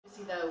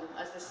penalty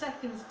though. As the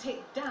seconds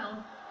ticked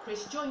down,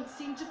 Joynt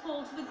seemed to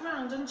fall to the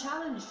ground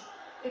unchallenged.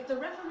 If the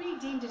referee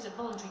deemed it a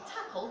voluntary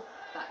tackle,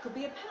 that could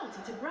be a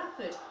penalty to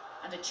Bradford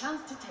and a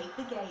chance to take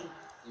the game.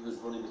 He was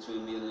running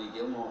between me and Lee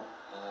Gilmore,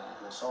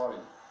 and I saw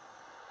him,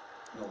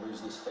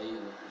 losing his feet and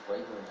his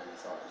weight going down. I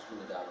thought he was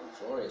going to die on the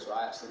floor here, so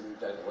I actually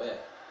moved out of the way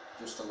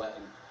just to let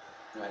him,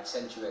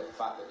 accentuate the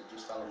fact that he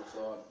just fell on the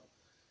floor.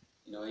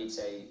 And, he'd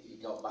say he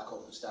got back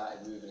up and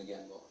started moving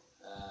again, but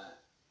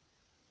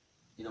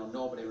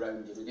nobody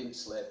around him. He didn't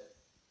slip.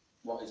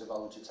 What is a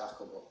voluntary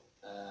tackle?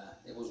 But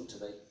it wasn't to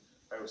be.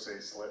 I would say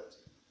he slipped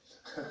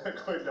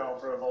going down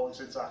for a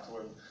voluntary tackle,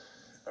 and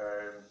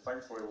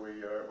thankfully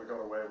we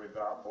got away with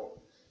that. But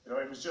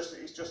it's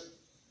just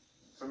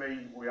for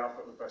me, we have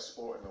got the best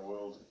sport in the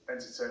world.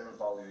 Entertainment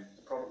value,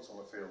 the product on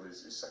the field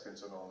is second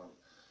to none. And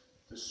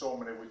there's so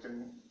many, we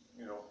can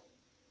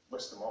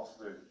list them off,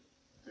 the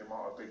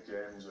amount of big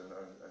games and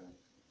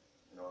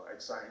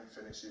exciting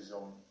finishes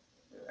on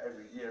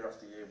every year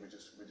after year. We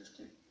just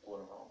keep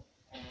pulling them out.